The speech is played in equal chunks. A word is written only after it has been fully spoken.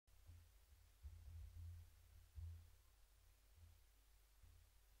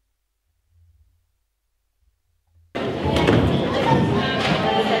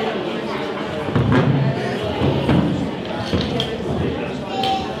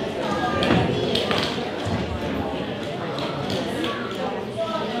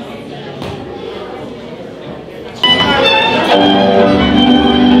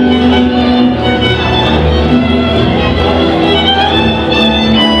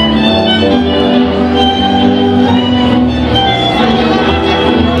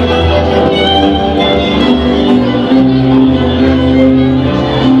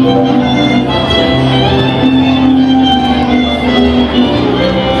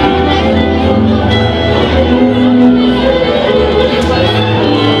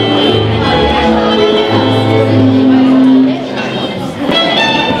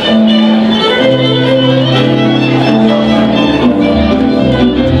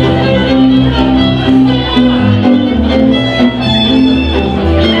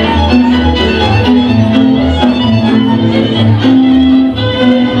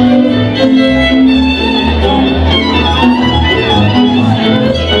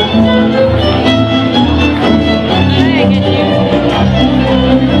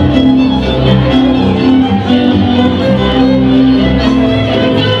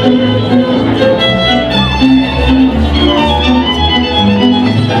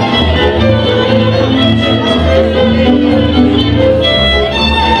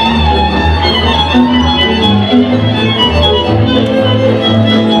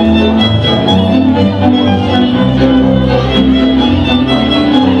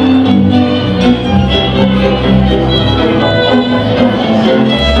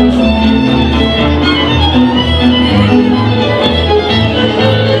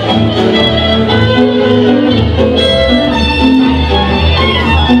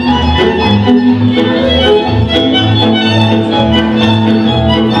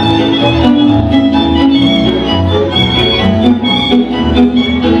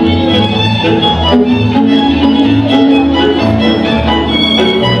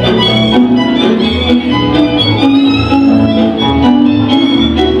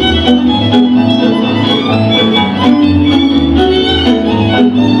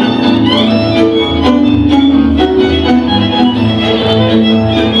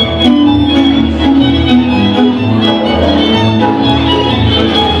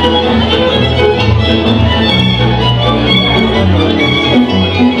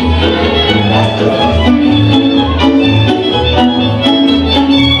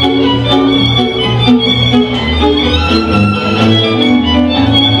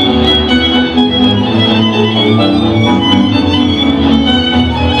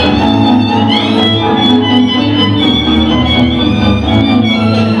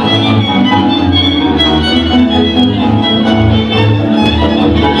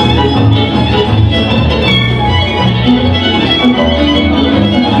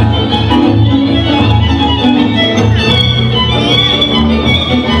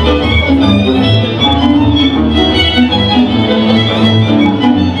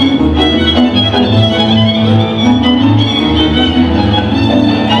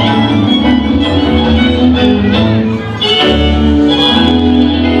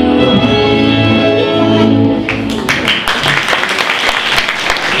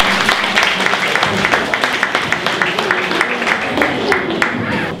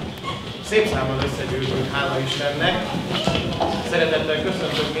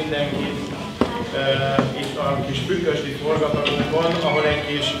köszöntök mindenkit itt a kis pünkösdi forgatagunkon, ahol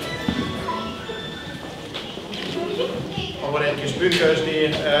egy kis pünkösdi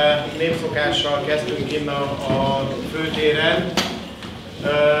népszokással kezdtünk innen a főtéren.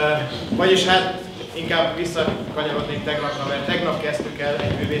 Vagyis hát inkább visszakanyarodnék tegnapra, mert tegnap kezdtük el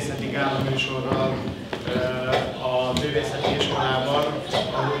egy művészeti gála műsorral a művészeti iskolában,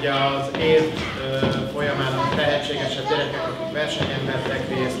 ahol ugye az év folyamán a tehetségesebb gyerekek, akik versenyen vettek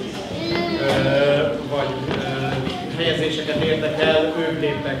részt, vagy helyezéseket értek el, ők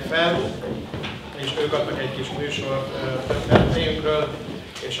léptek fel, és ők adtak egy kis műsort történeteinkről,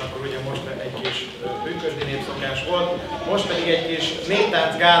 és akkor ugye most egy kis pünkösdi népszokás volt. Most pedig egy kis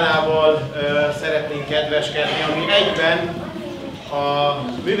néptánc gálával szeretnénk kedveskedni, ami egyben a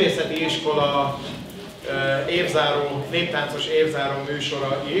művészeti iskola néptáncos évzáró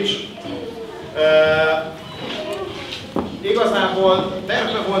műsora is. Igazából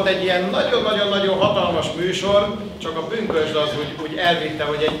terve volt egy ilyen nagyon-nagyon-nagyon hatalmas műsor, csak a Pünkösd az úgy elvitte,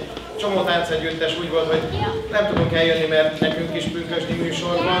 hogy egy csomó táncegyüttes úgy volt, hogy nem tudunk eljönni, mert nekünk is pünkösdi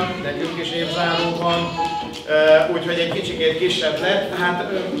műsor van, nekünk is évzáró van, úgyhogy egy kicsikét kisebb lett, hát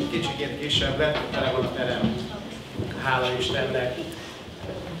kicsikét kisebb lett, tele van a terem. Hála Istennek!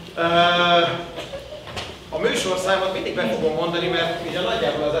 A műsorszámot mindig be fogom mondani, mert ugye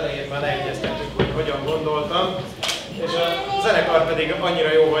nagyjából az elején már leegyeztettük, hogy hogyan gondoltam, és a zenekar pedig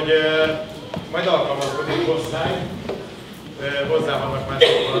annyira jó, hogy majd alkalmazkodik hozzánk. Hozzá vannak már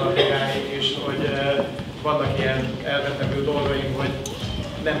sokkal a jogáink is, hogy vannak ilyen elvetevő dolgaim, hogy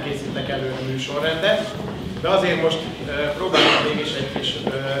nem készítek előre műsorrendet, de azért most próbálok mégis egy kis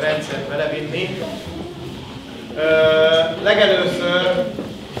rendszert belevinni. Legelőször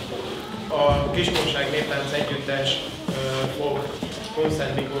a Kiskunság Néptánc Együttes fog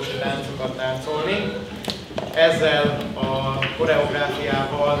Kunszentmiklósi táncokat táncolni. Ezzel a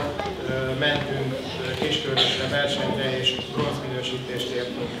koreográfiával mentünk kiskörösre, versenyre és bronzminősítést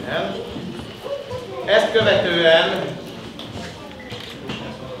értünk el.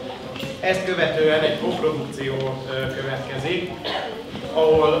 Ezt követően egy koprodukció következik,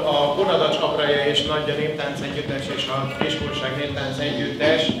 ahol a Bonadacs Apraja és Nagyja Néptánc Együttes és a Kiskunság Néptánc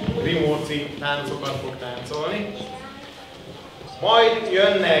Együttes rimóci táncokat fog táncolni. Majd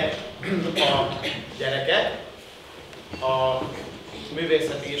jönnek a gyerekek, a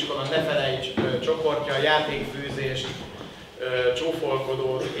művészeti iskola Ne Felejts csoportja, játékfűzést,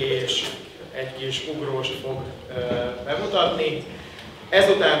 csúfolkodót és egy kis ugróst fog bemutatni.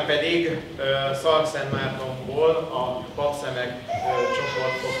 Ezután pedig Szarkszentmártonból a Papszemek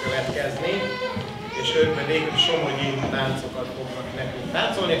csoport fog következni, és ők pedig somogyi táncokat fognak nekünk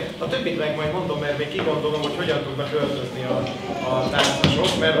táncolni. A többit meg majd mondom, mert még kigondolom, hogy hogyan tudnak öltözni a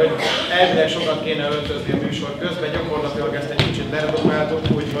táncosok, mert hogy elvileg sokat kéne öltözni a műsor közben, gyakorlatilag ezt egy kicsit leredukáltuk,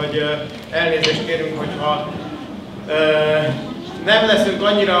 úgyhogy elnézést kérünk, hogyha nem leszünk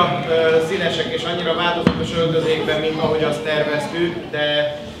annyira színesek és annyira változatos öltözékben, mint ahogy azt terveztük,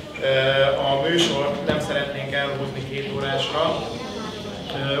 de a műsort nem szeretnénk elhúzni 2 órásra,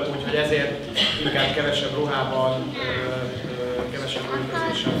 úgyhogy ezért inkább kevesebb ruhában, kevesebb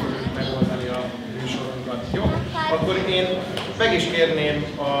öltözéssel fogjuk megoldani a műsorunkat. Jó? Akkor én meg is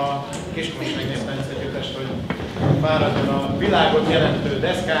kérném a Kiskunság Néptánc Együttest, hogy fáradjon a világot jelentő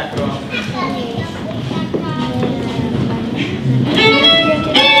deszkákra.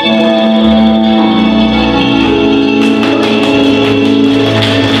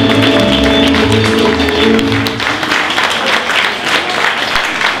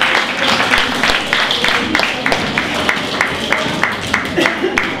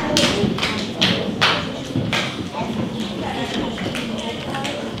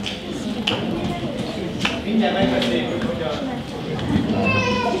 Mindjárt megbeszéljük, hogy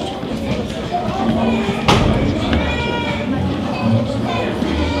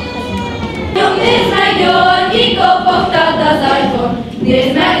Nézd meg jól, kikopogtad az ajtón.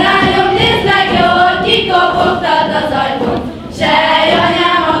 Nézd meg lányom, nézd meg jól, kikopogtad az ajtón. Sej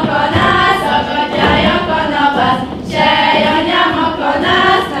anyám a kanász, akadjálj a kanapász. Sej anyám a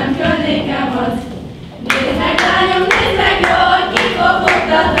kanász, nem körnékem az. Nézd meg lányom, nézd meg jól,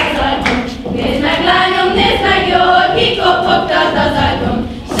 kikopogtad az ajtón. Nézd meg lányom, nézd meg jól, kikopogtad az ajtón.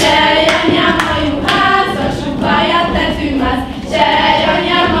 Sej anyám a juhász, a supáját te tűnmász. Sej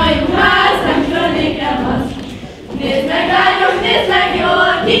anyám a juhász, nem körnékem az. Nézd meg lányom, nézd meg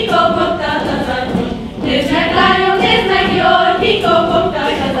jól, kikopogtad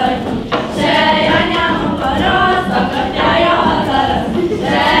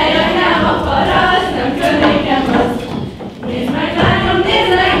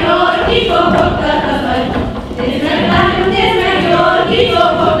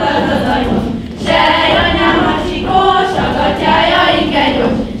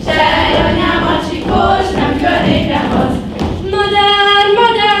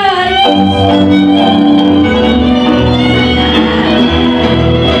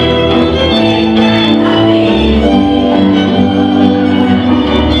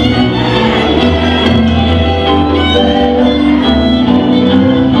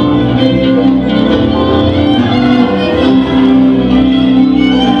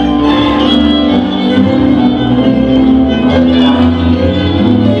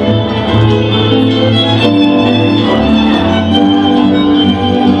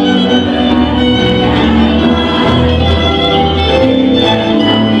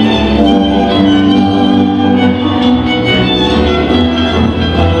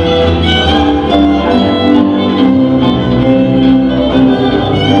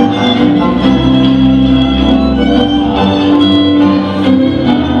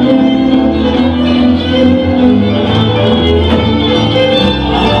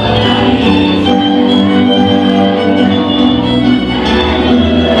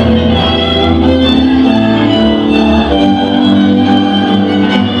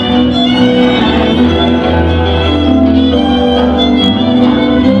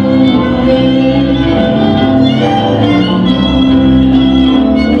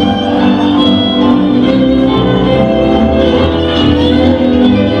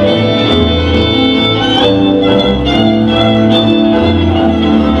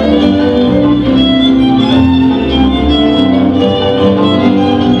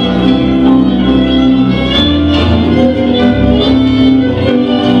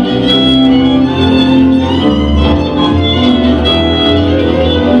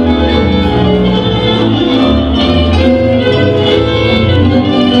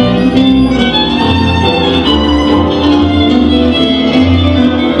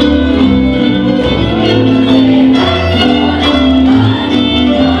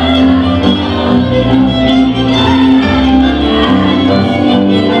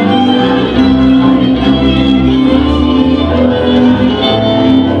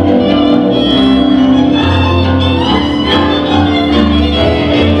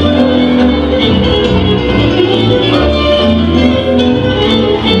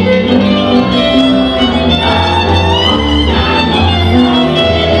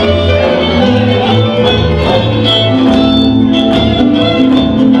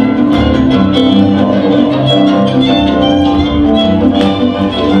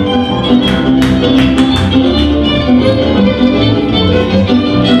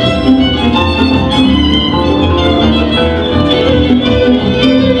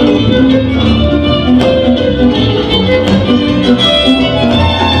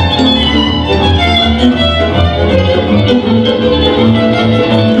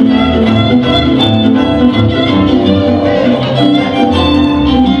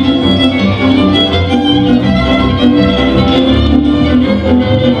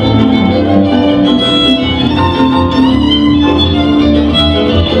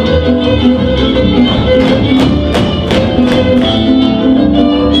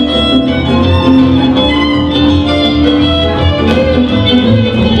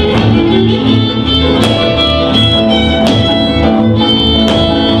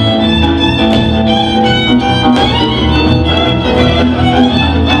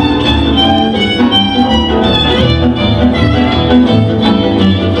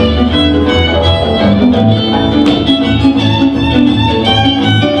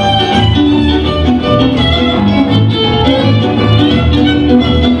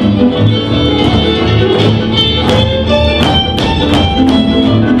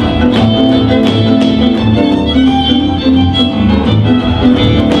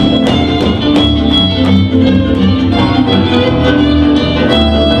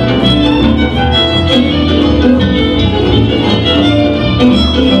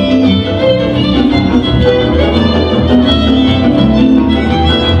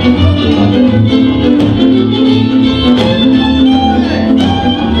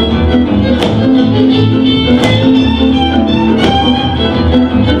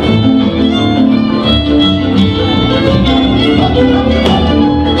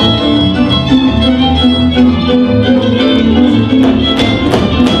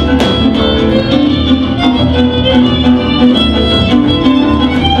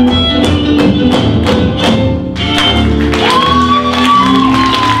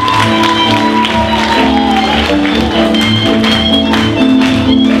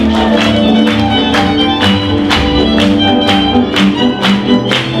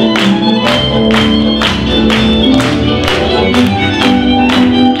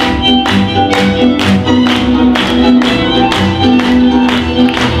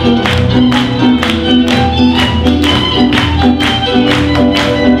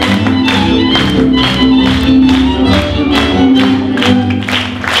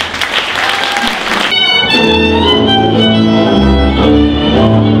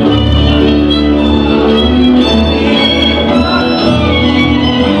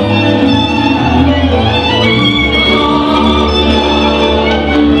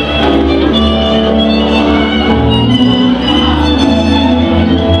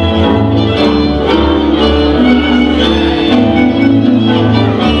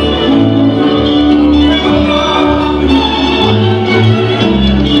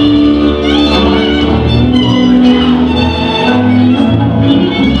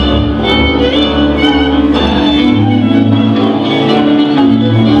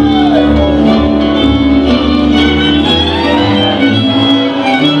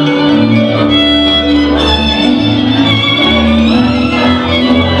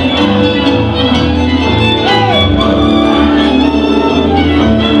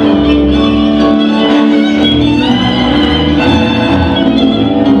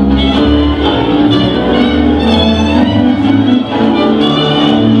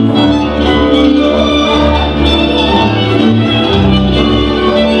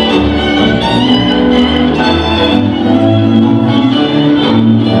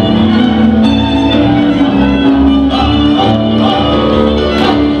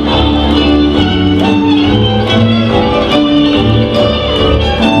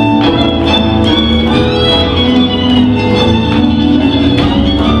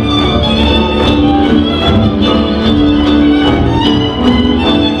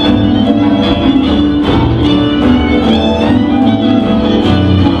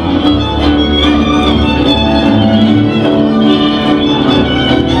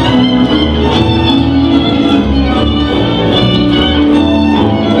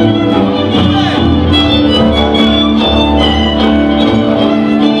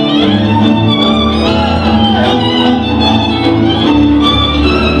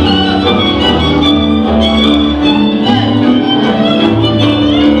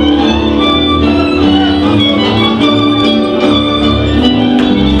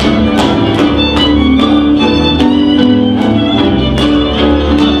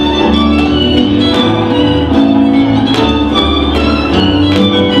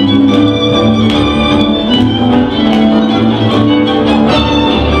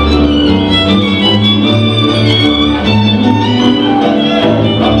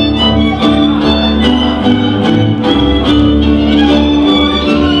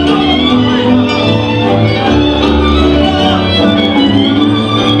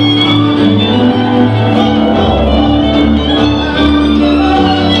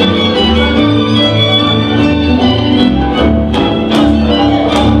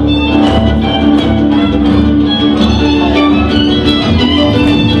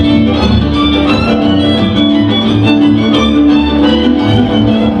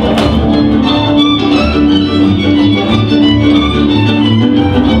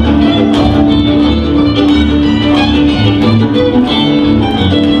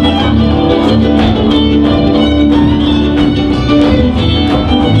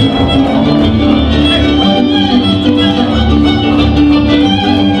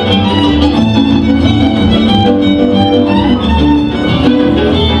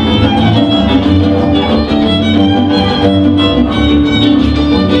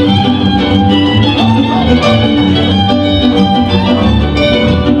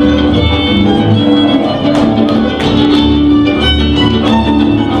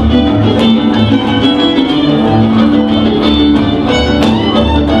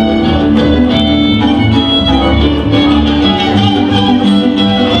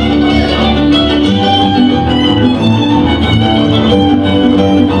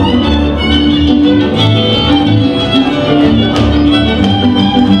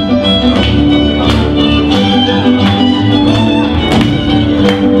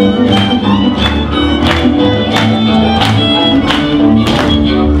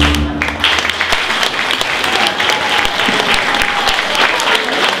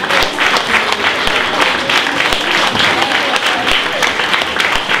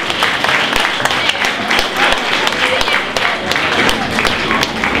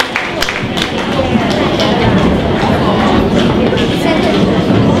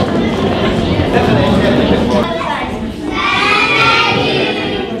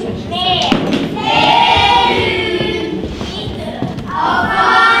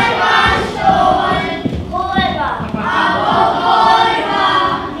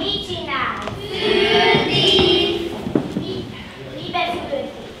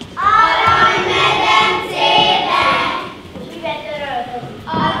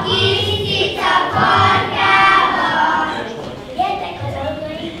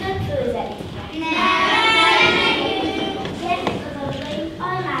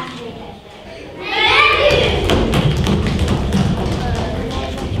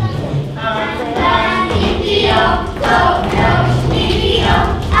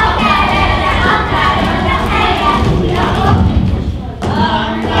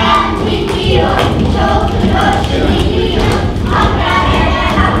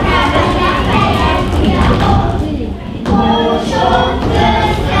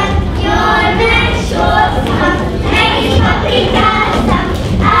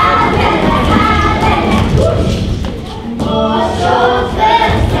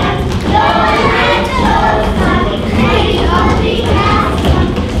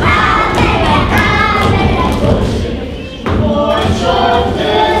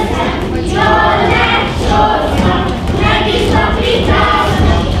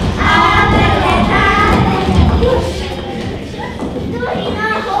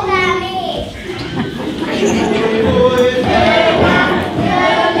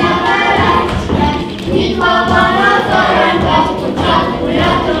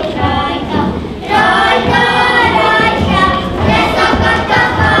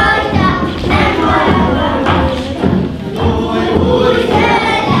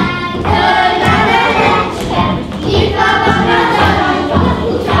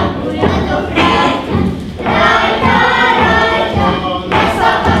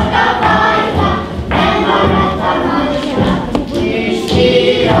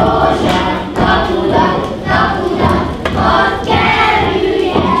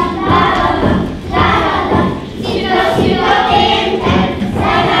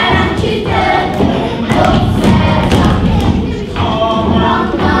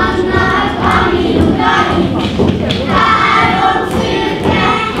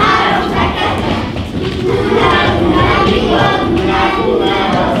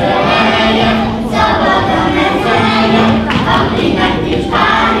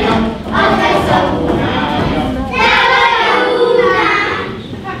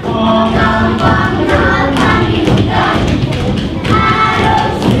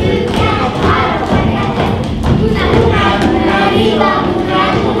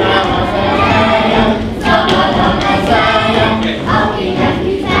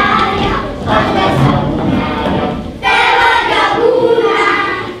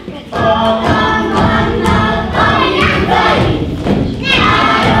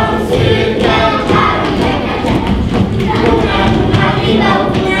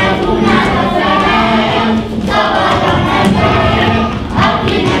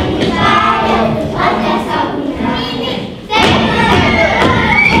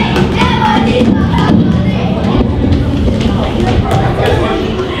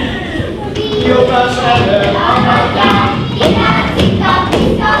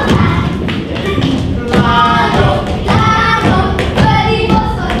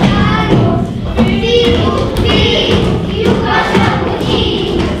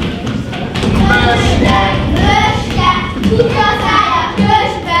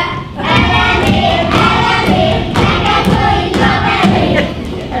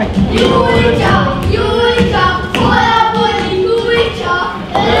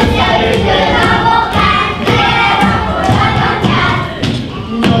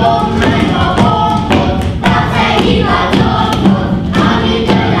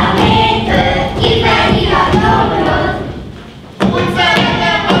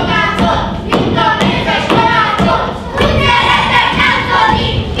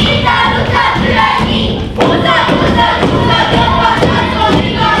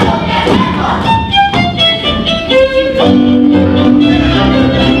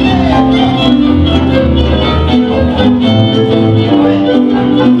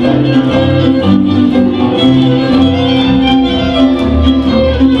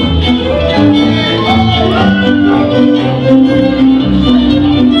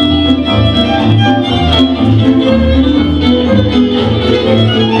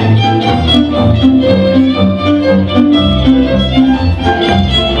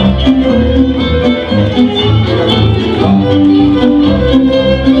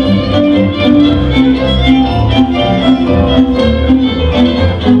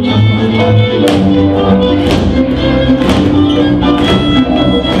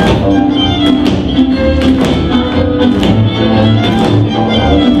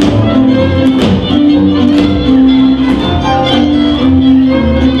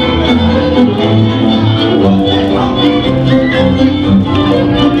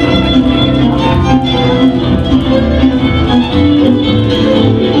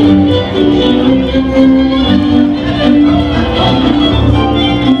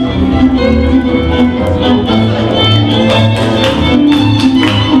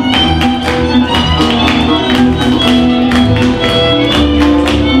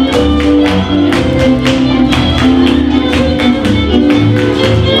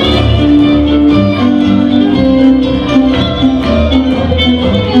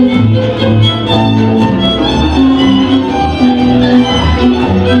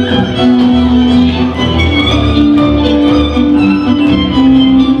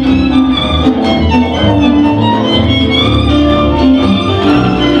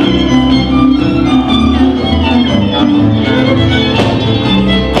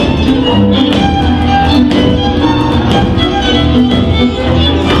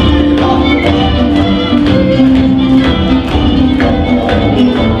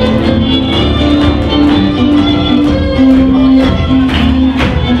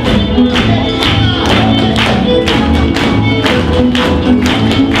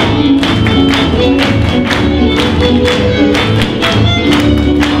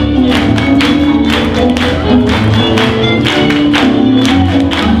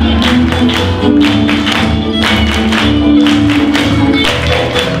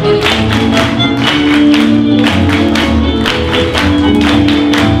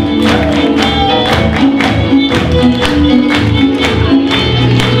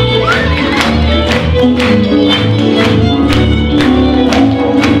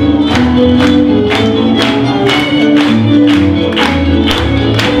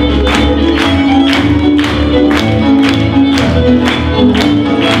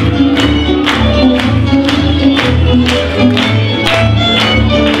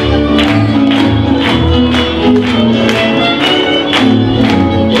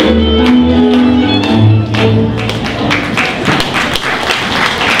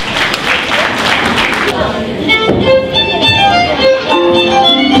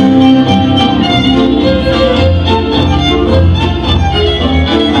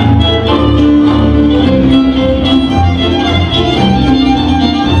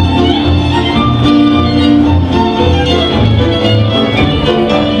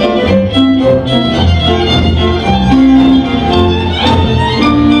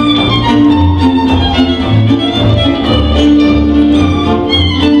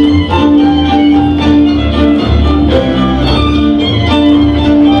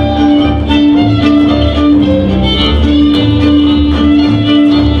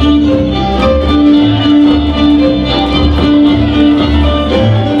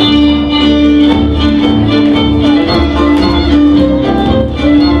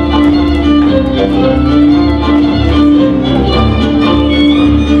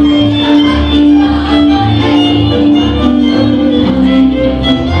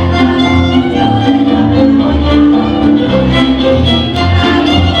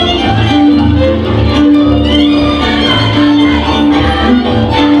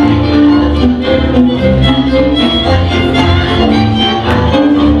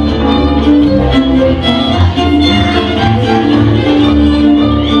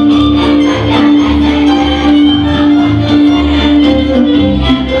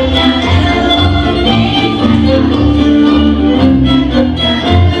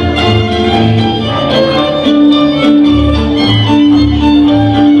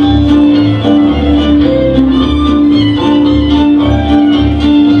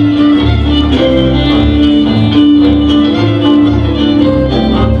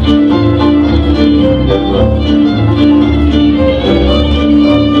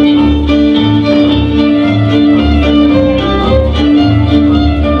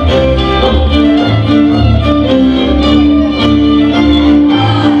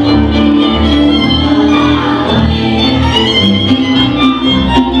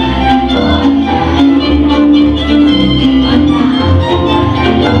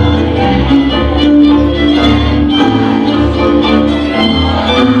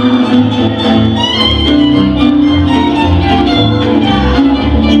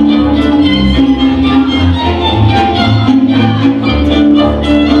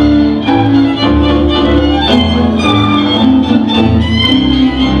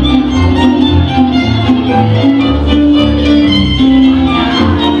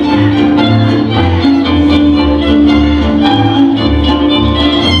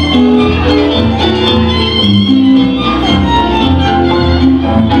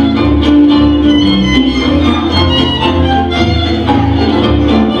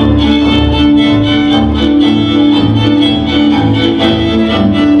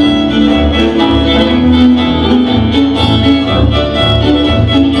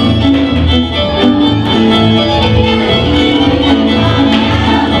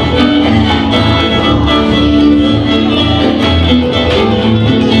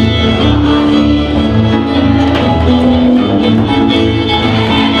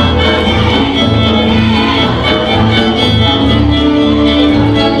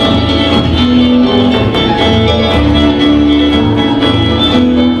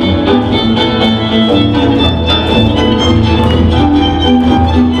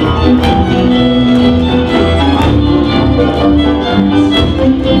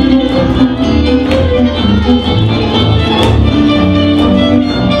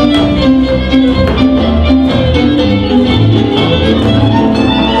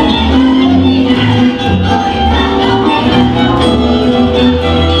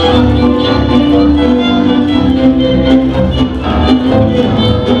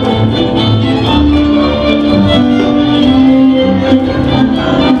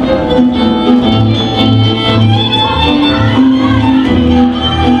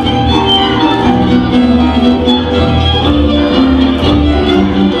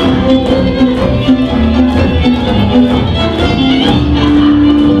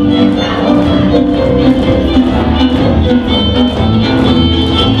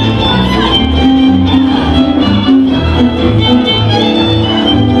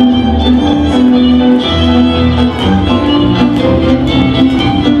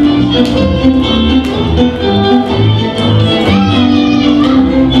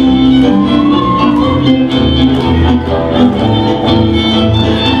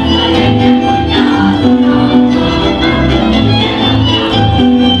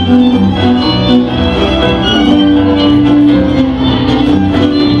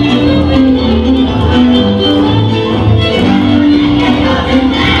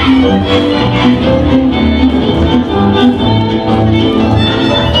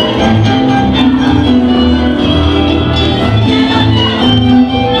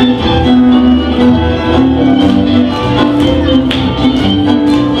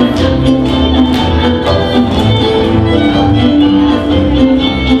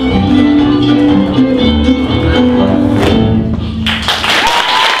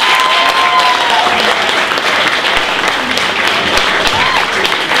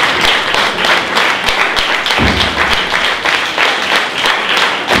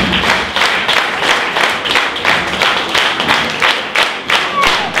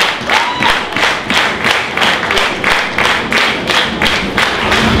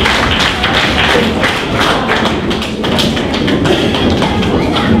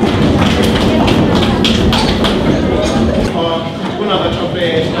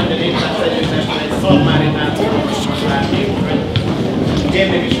és Nagyja Néptánc Együttestől egy szatmári táncot látni, hogy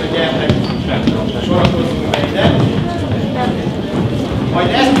kérném is, hogy gyertek, sorakozzunk be ide. Majd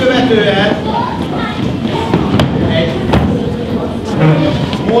ezt követően egy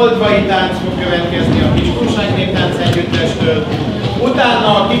moldvai tánc fog következni a Kiskunság Néptánc Együttestől, utána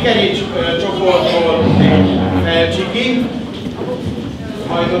a Kikerics csoportból egy felcsiki,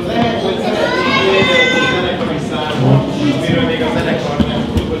 majd ott lehet, hogy szeretnék kérni egy zenekari számot, amiről még a zenekar nem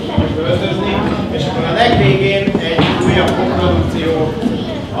tud, hogy fogjuk költözni, és akkor a legvégén egy újabb produkció,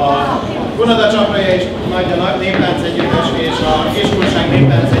 a Kunszentmiklós és Nagyja Néptánc Együttes és a Kiskunság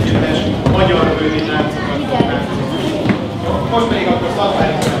Néptánc Együttes magyar bővi táncokat fog táncolni. Most pedig akkor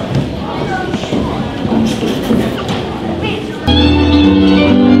szatmári.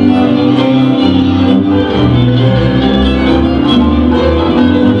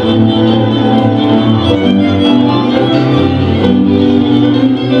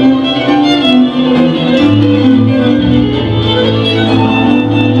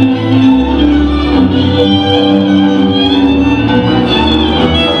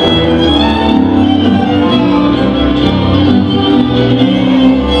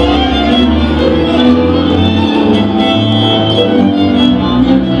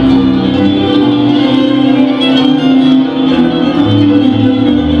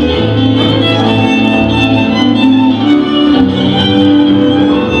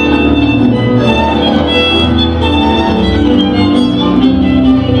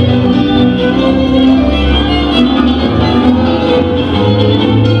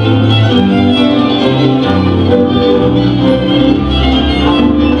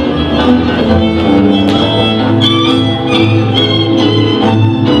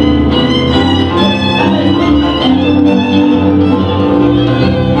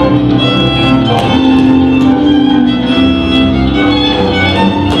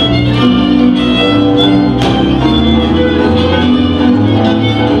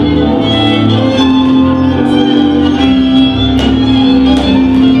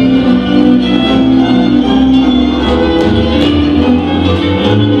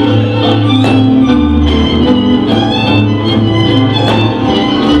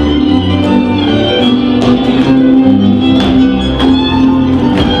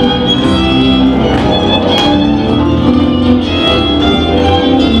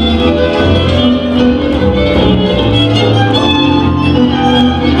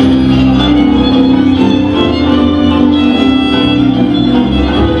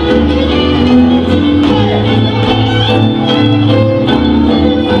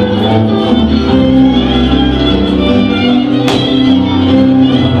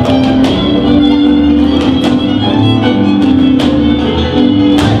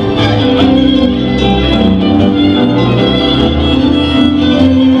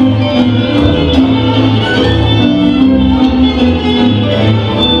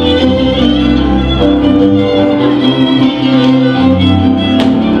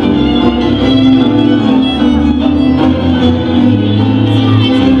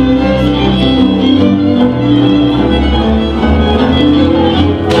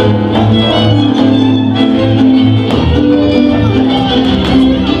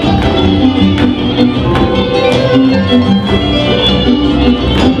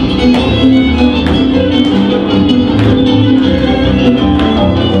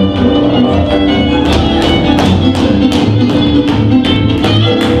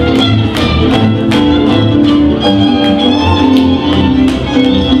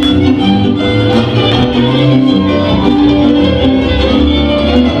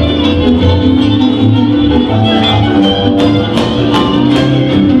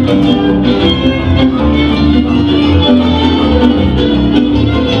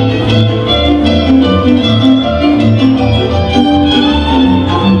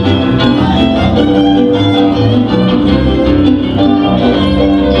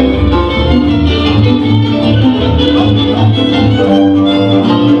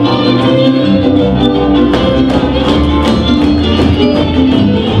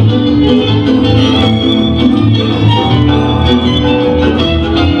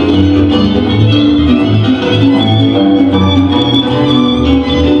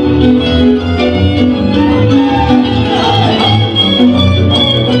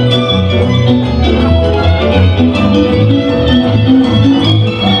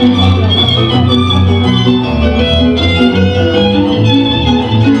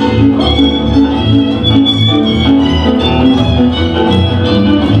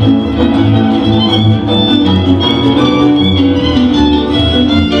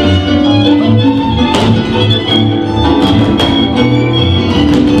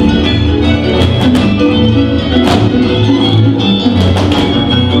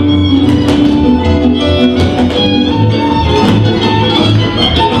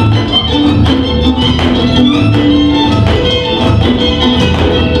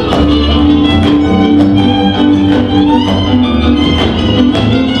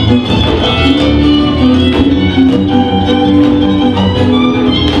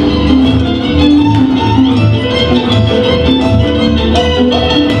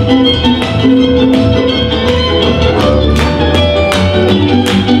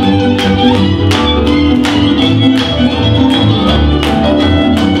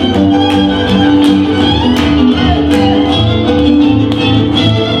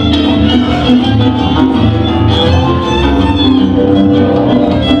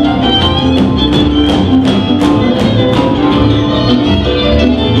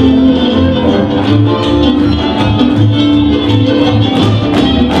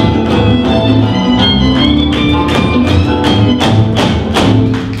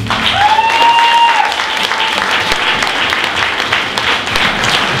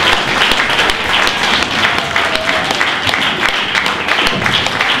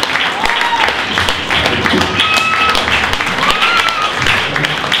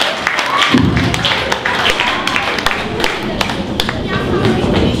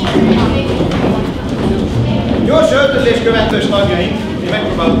 Én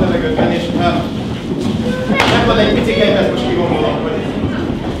megpróbálok levegőt venni, és nem van egy picit, ezt most kigondolom, hogy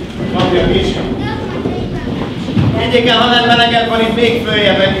napjak is. Higgyék el, ha nem melegebb van, itt még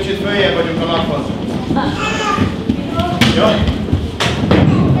följebb, egy kicsit följebb vagyunk a naphoz. Jó?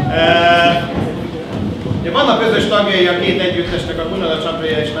 Vannak közös tagjai a két együttesnek, a Kunada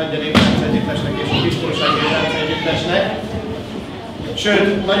Csapraja és Nagyja Néptánc Együttesnek és a Kiskunság Néptánc Együttesnek.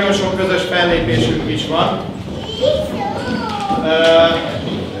 Sőt, nagyon sok közös fellépésünk is van.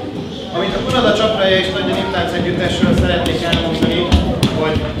 Amit a Kunada Csapraja és Nagyja Néptánc Együttesről szeretnék elmondani,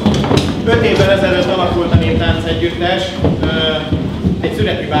 hogy 5 évvel ezelőtt alakult a Néptánc Együttes egy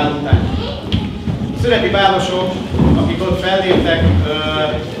szüreti bál után. A szüreti bálosok, akik ott felléptek,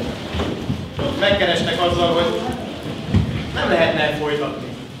 megkerestek azzal, hogy nem lehetne folytatni.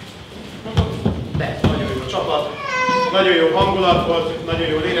 De nagyon jó csapat, nagyon jó hangulat volt, nagyon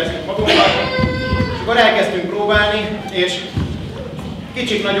jól éreztük magunkat. Akkor elkezdtünk próbálni, és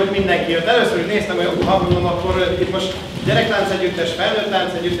kicsit nagyobb mindenki jött. Először is néztem, hogy mondom, akkor itt most gyerektánc együttes, felnőtt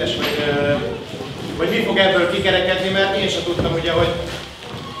tánc együttes, vagy mi fog ebből kikerekedni, mert én sem tudtam ugye, hogy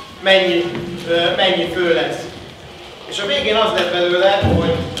mennyi fő lesz. És a végén az lett belőle,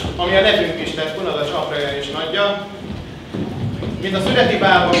 hogy ami a nevünk is lett, Kunada Csapraja és Nagyja, mint a szüreti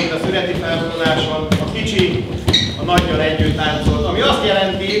bálban, mint a szüreti felvonuláson, a kicsi a nagyjal együtt táncolt. Ami azt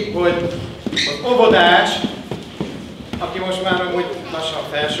jelenti, hogy az óvodás, aki most már amúgy lassan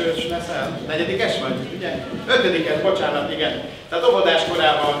felsős leszel, 4-es vagy, ugye? 5-es, bocsánat, igen. Tehát óvodás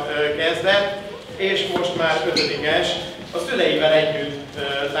korában kezdett, és most már 5-es. A szüleivel együtt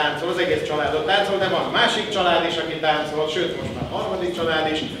táncol, az egész családot táncol, de van másik család is, aki táncol, sőt most már harmadik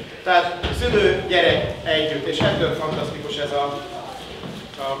család is. Tehát szülő, gyerek együtt, és ettől fantasztikus ez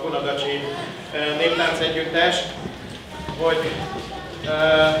a kunadacsi néptánc együttes, hogy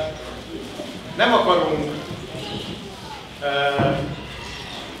nem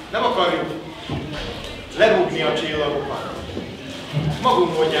akarjuk lerúgni a csillagokat.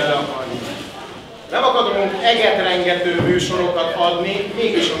 Magunk módján le akarjuk. Nem akarunk egetrengető műsorokat adni,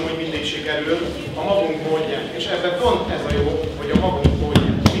 mégis amúgy mindig sikerül a magunk módján. És ebben pont ez a jó, hogy a magunk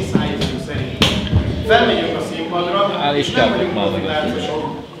módján, mi szájízunk szerint. Felmegyünk a színpadra, és nem vagyunk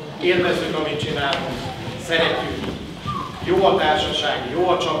motivációsok, élvezzük, amit csinálunk, szeretjük. Jó a társaság, jó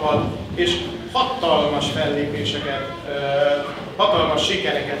a csapat, és hatalmas fellépéseket, hatalmas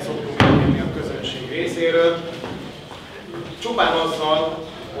sikereket szoktunk elérni a közönség részéről. Csupán azzal,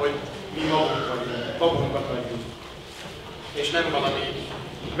 hogy mi magunkat vagyunk, és nem valami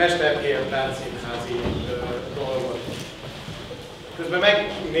mesterkélt táncszínházi dolgot. Közben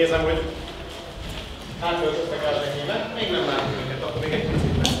megnézem, hogy átöltöttek el enyémet, még nem látom őket, akkor még egy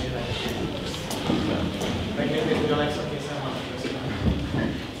picit beszélek. Megnézzük, hogy Alexa készen van.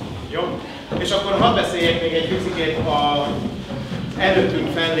 Jó? És akkor hadd beszéljek még egy picit a előttünk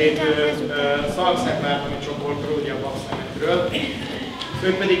fellépő Szalkszentmártoni csoportról, ugye a Bakszemekről.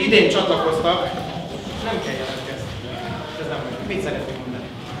 Ők pedig idén csatlakoztak, nem kell jelentkezni. Ez nem mondjuk. Mit szeretnék mondani?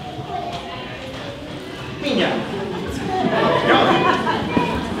 Mindjárt.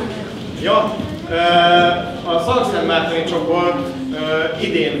 Ja. A Szalkszentmártoni csoport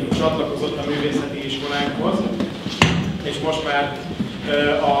idén csatlakozott a művészeti iskolánkhoz, és most már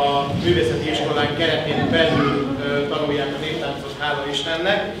a művészeti iskolánk keretén belül tanulják a néptáncot, hála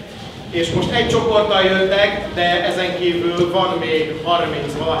Istennek. És most egy csoporttal jöttek, de ezen kívül van még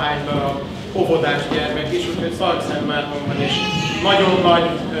 30-valahány darab óvodás gyermek is, úgyhogy Szalkszentmártonban is nagyon nagy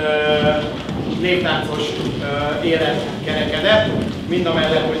néptáncos élet kerekedett.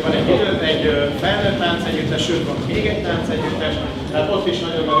 Mindamellett, hogy van egy felnőtt táncegyüttes, sőt van még egy táncegyüttes, tehát ott is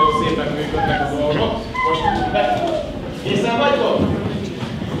nagyon-nagyon szépen működnek a dolgok. Most készen vagytok?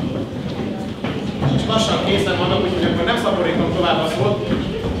 És lassan készen vannak, úgyhogy akkor nem szaporítom tovább a szót.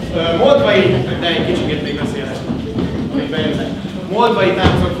 Moldvai, de egy kicsit még beszélek, amíg bejönnek. Moldvai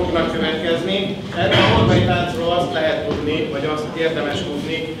táncok fognak következni. Erről a moldvai táncról azt lehet tudni, vagy azt érdemes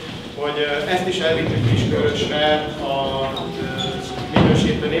tudni, hogy ezt is elvittük Kiskörösre a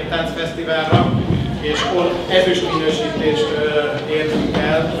minősítő néptáncfesztiválra, és ott ezüst minősítést értünk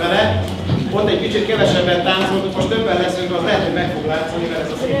el vele. Ott egy kicsit kevesebben táncoltunk, most többen leszünk, az lehet, hogy meg fog látszani, mert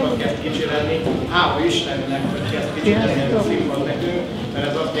ez a színpad kezd kicsi lenni. Hála Istennek, hogy kezd kicsi lenni ez a színpad nekünk, mert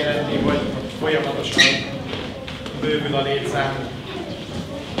ez azt jelenti, hogy folyamatosan bővül a létszám.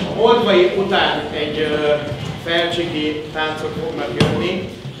 A moldvai után egy felcsiki táncok fognak jönni,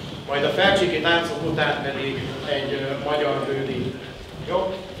 majd a felcsiki táncok után pedig egy magyar bődi.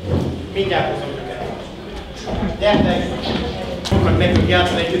 Jó? Mindjárt hozom őket. Gyertek! Fognak nekünk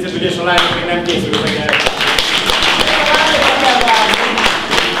játszani egy picit, ugyanis a lányok még nem készültek el.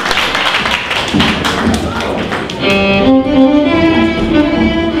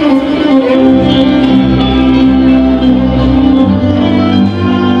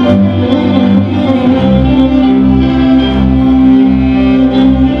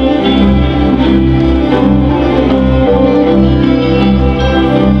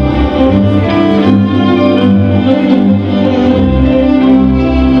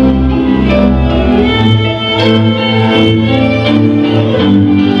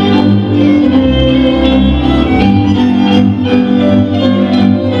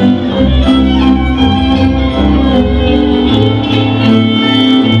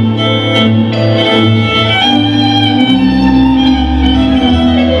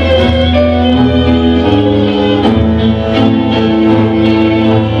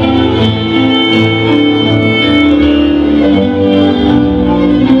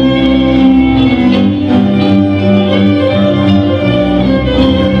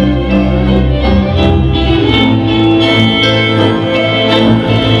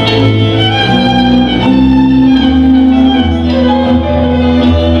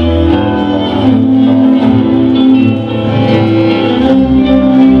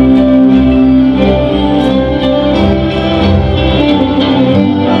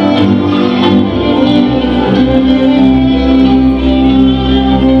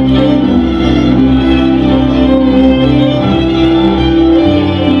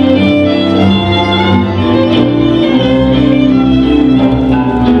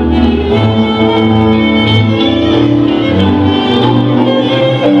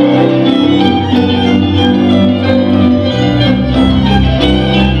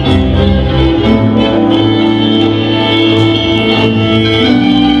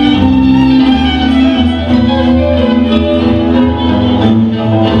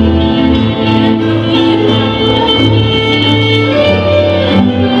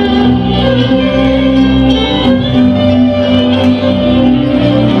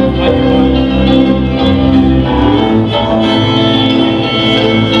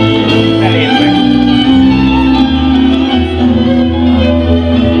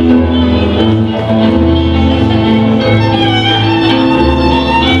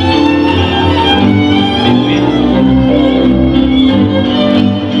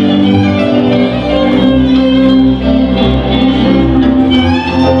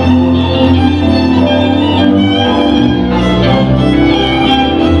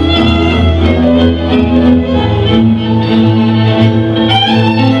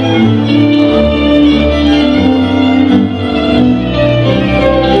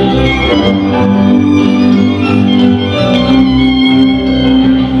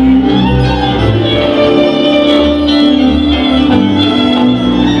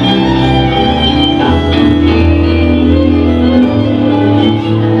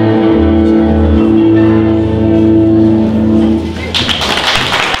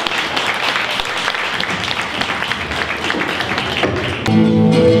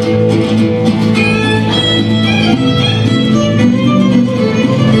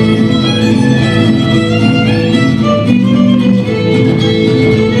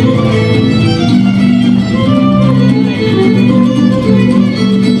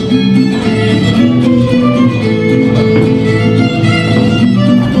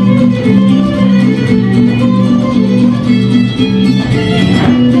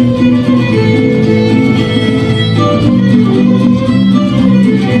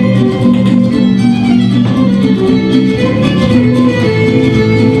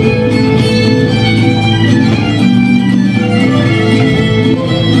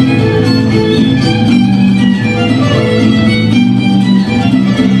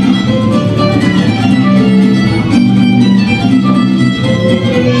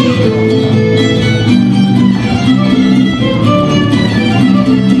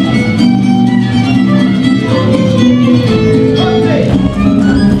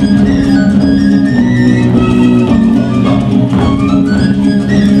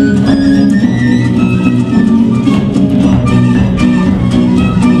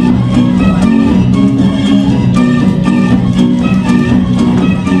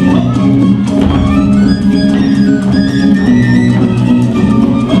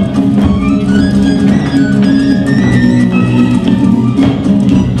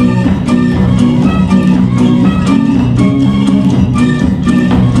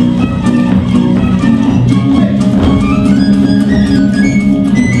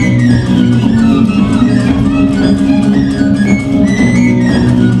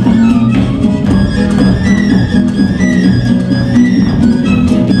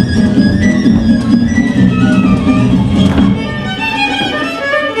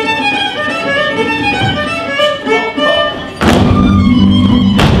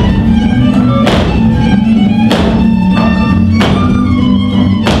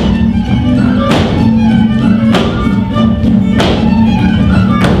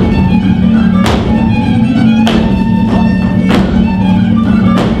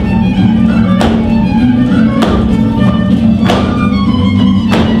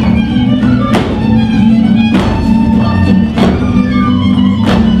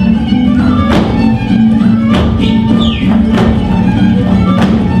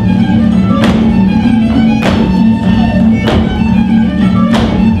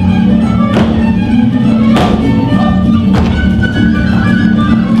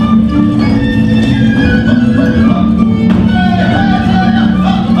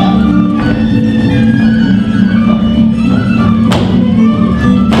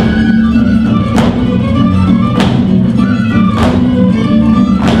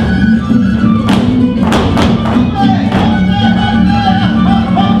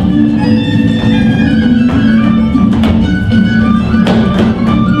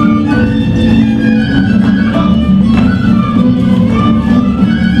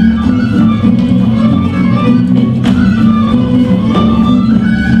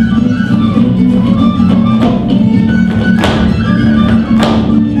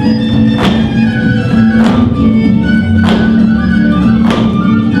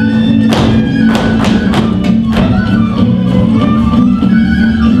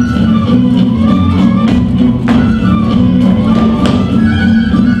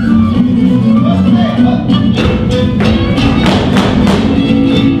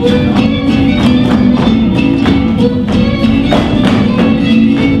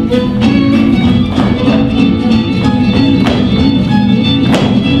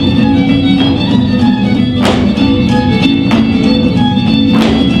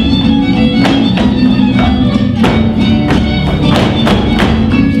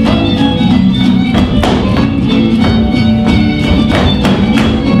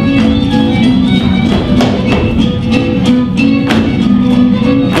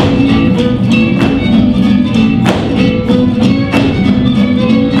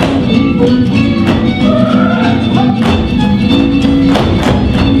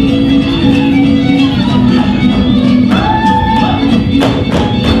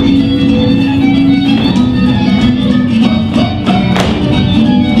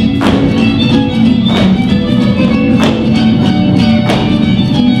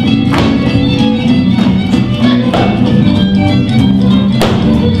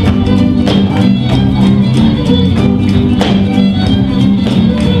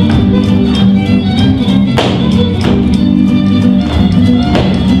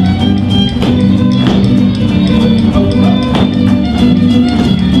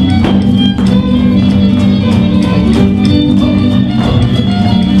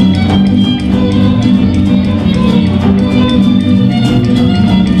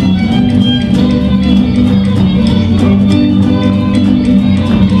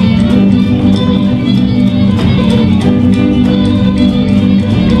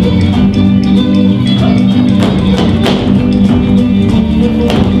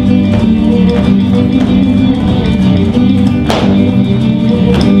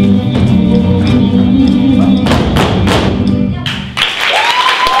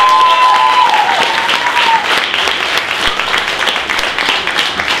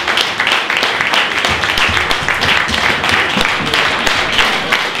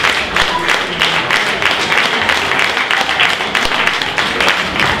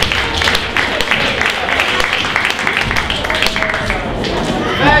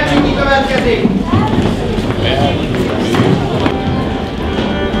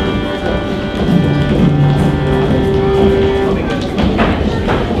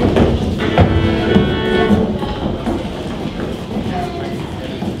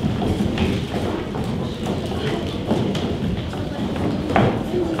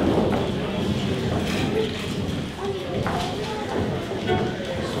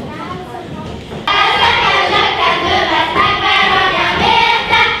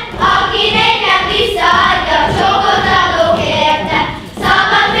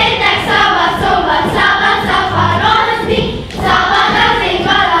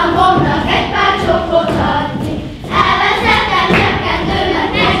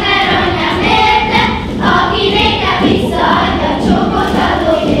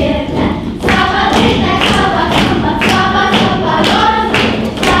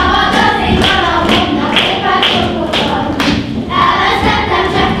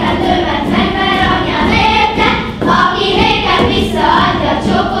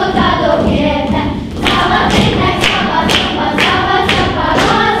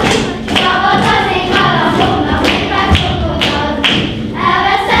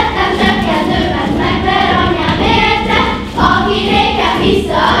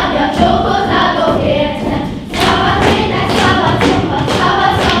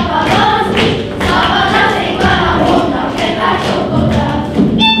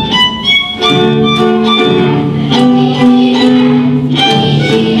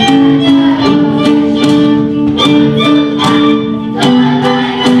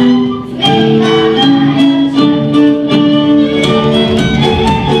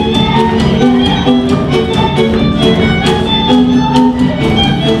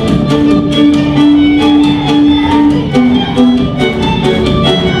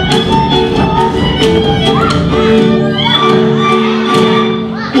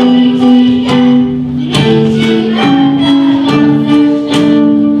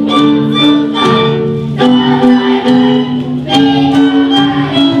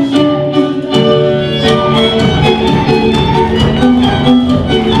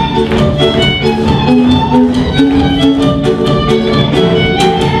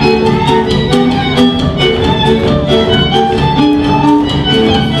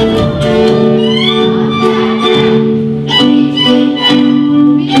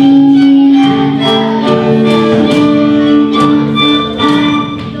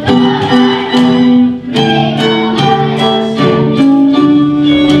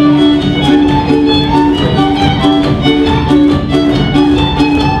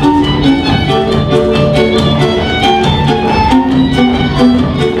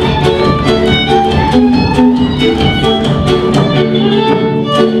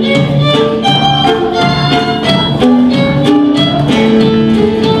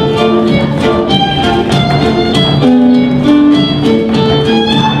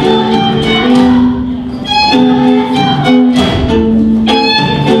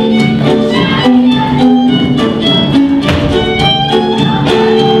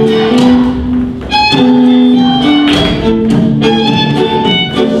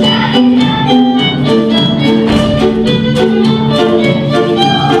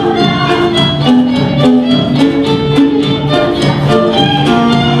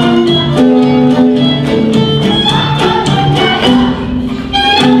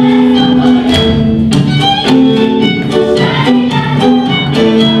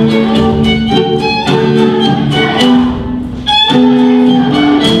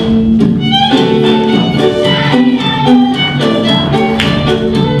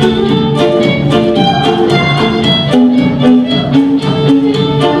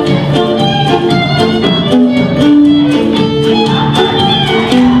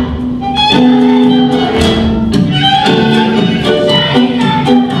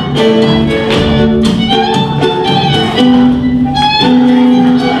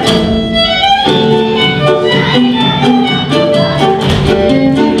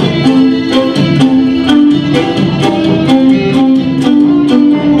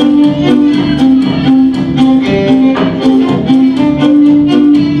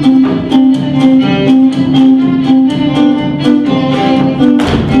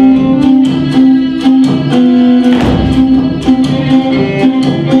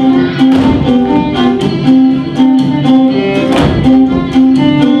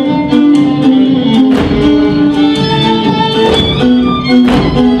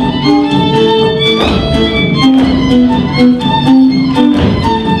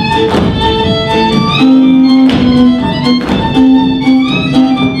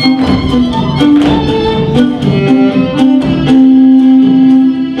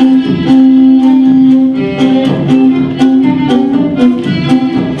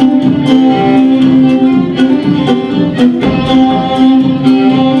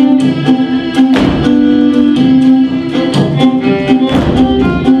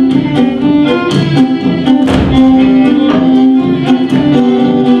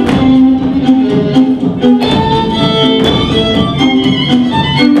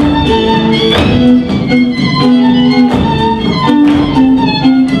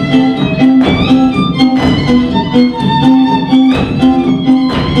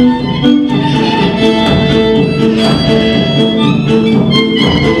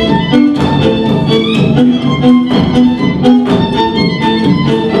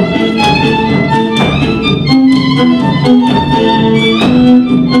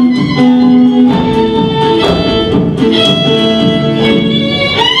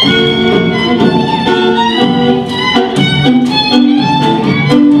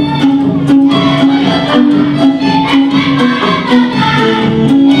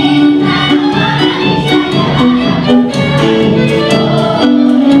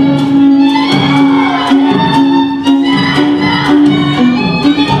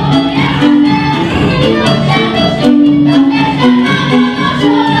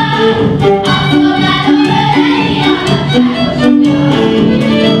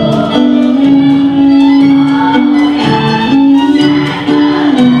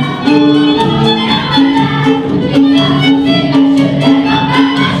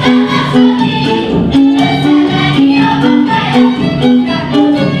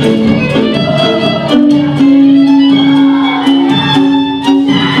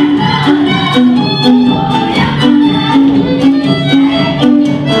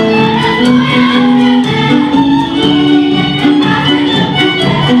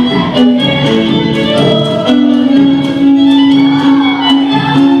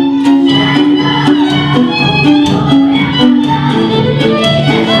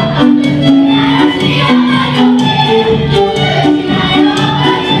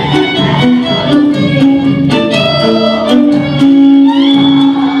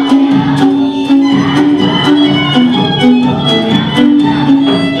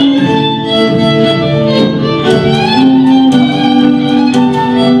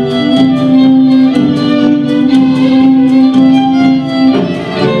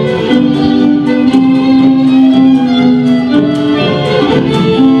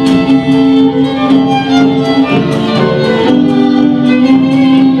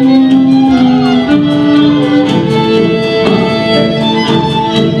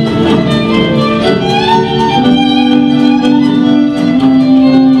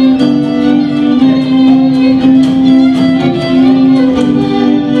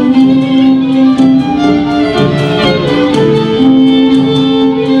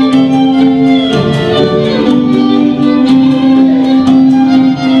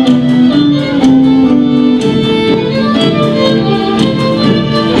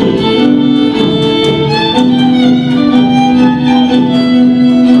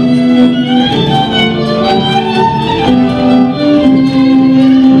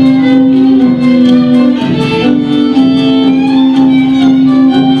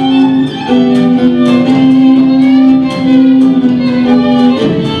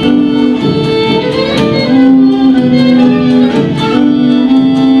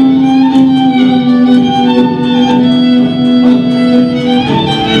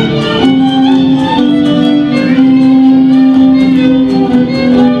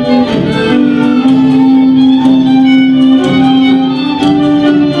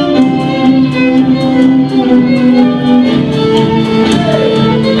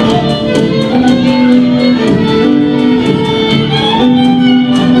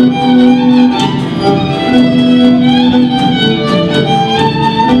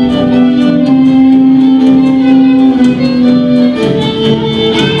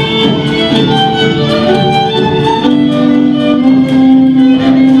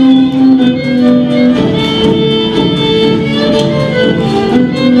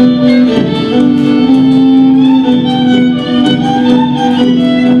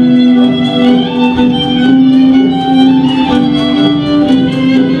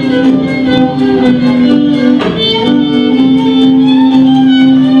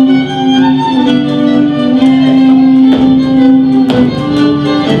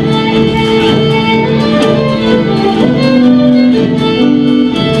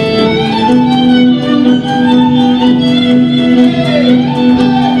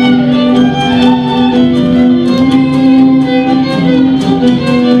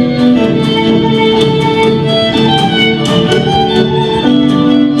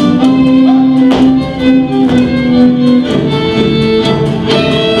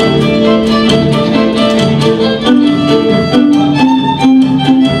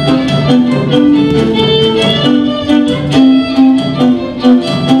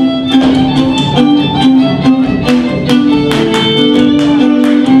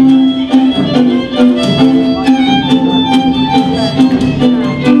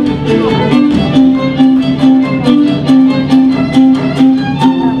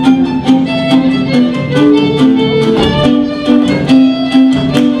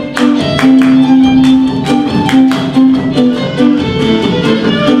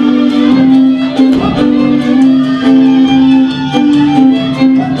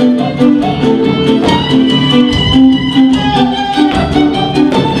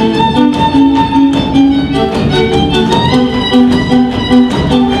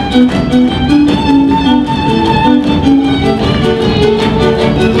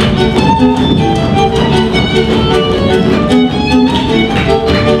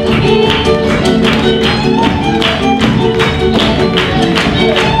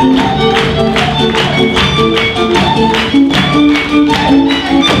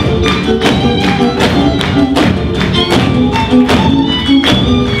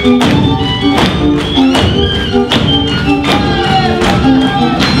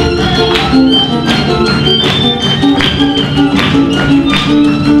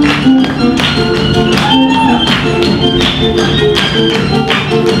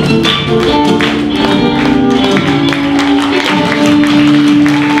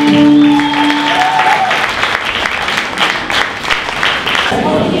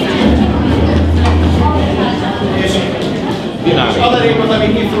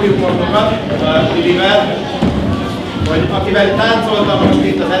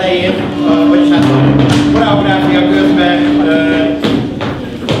 elején, vagyis hát a koreográfia közben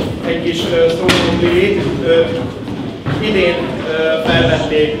egy kis szónóklit idén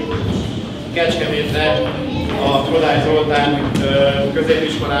felvették Kecskemétre a Kodály Zoltán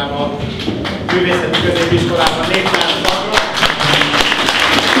középiskolában, művészeti középiskolában néptáncban.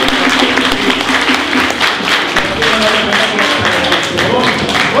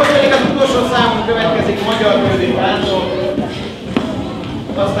 Most pedig az utolsó számunk következik, magyar földi táncok,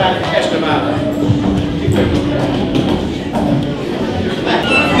 aztán este már.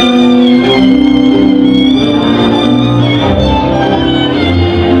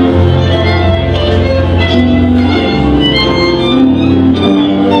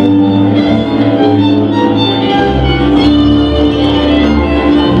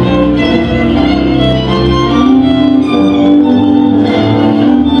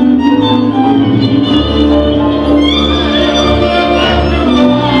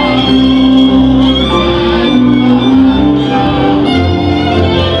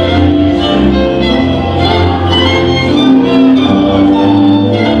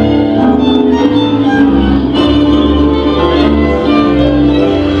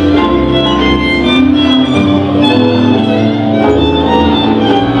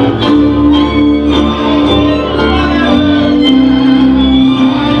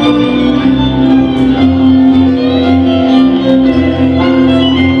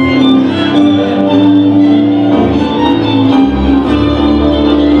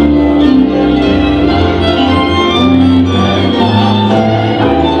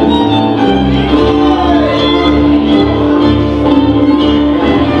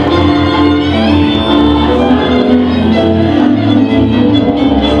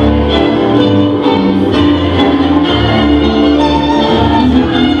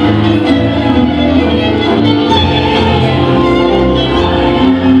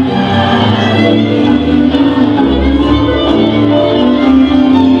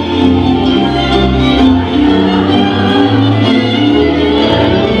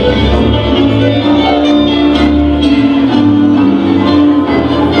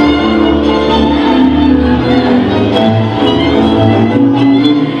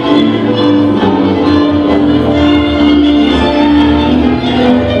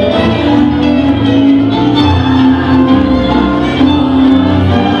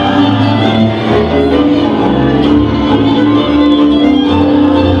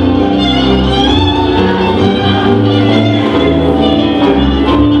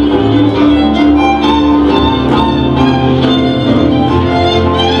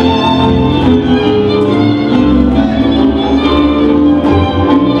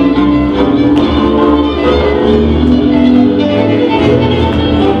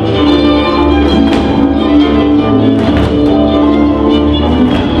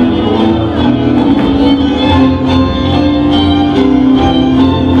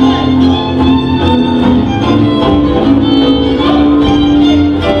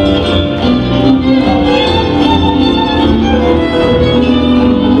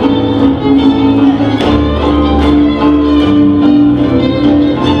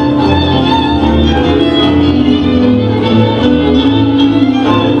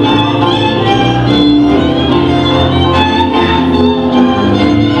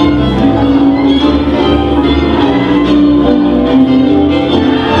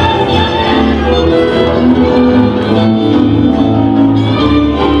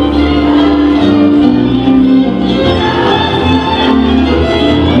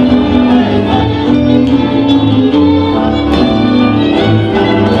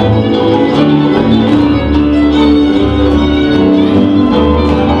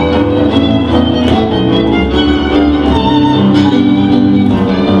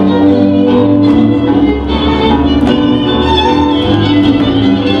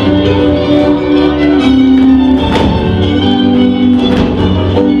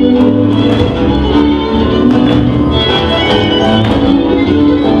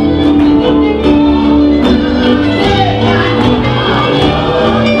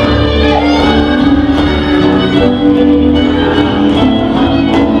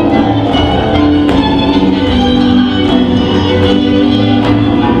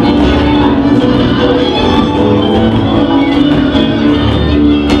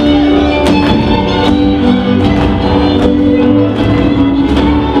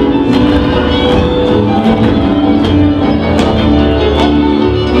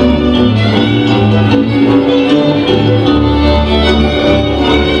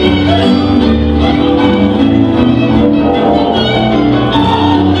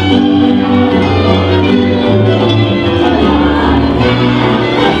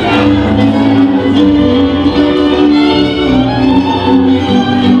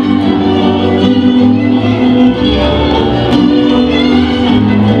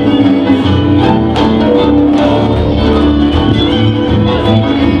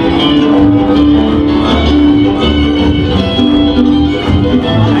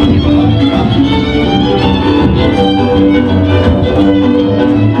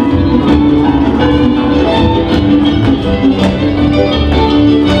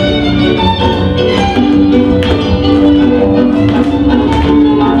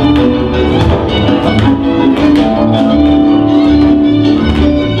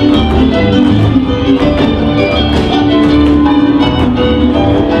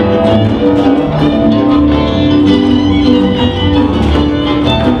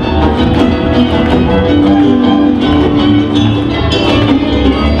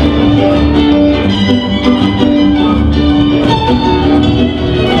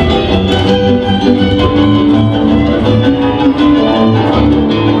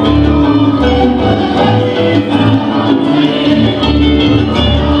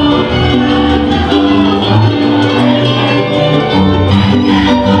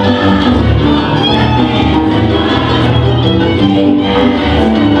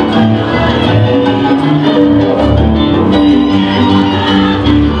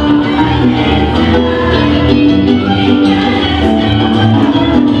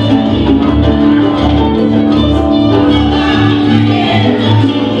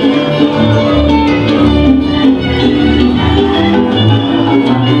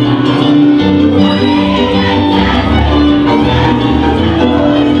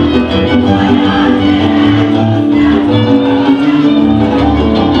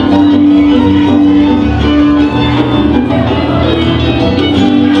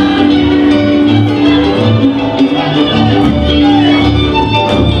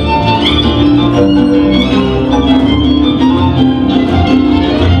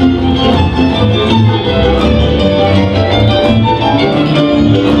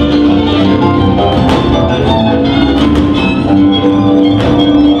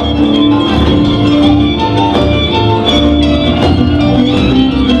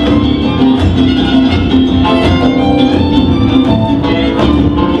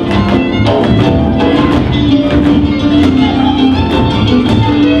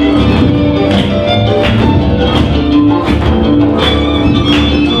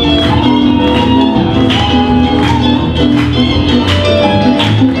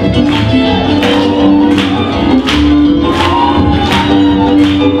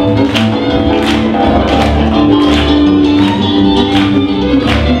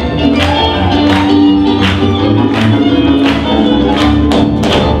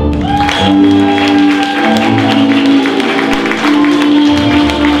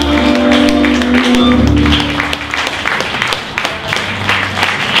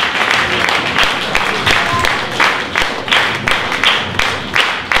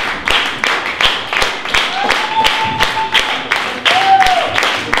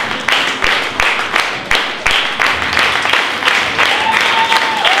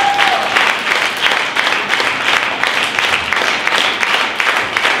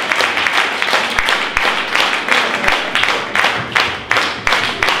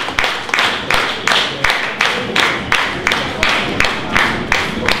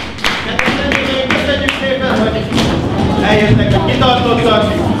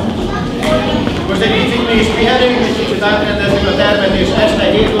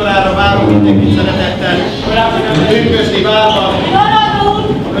 mindenkit szeretettel. Pünkösdi várva,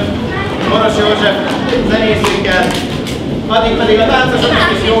 Maros József zenészünkkel, addig pedig a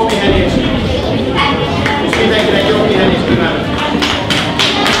táncosoknak is jó pihenést, és mindenkinek jó pihenést kívánok.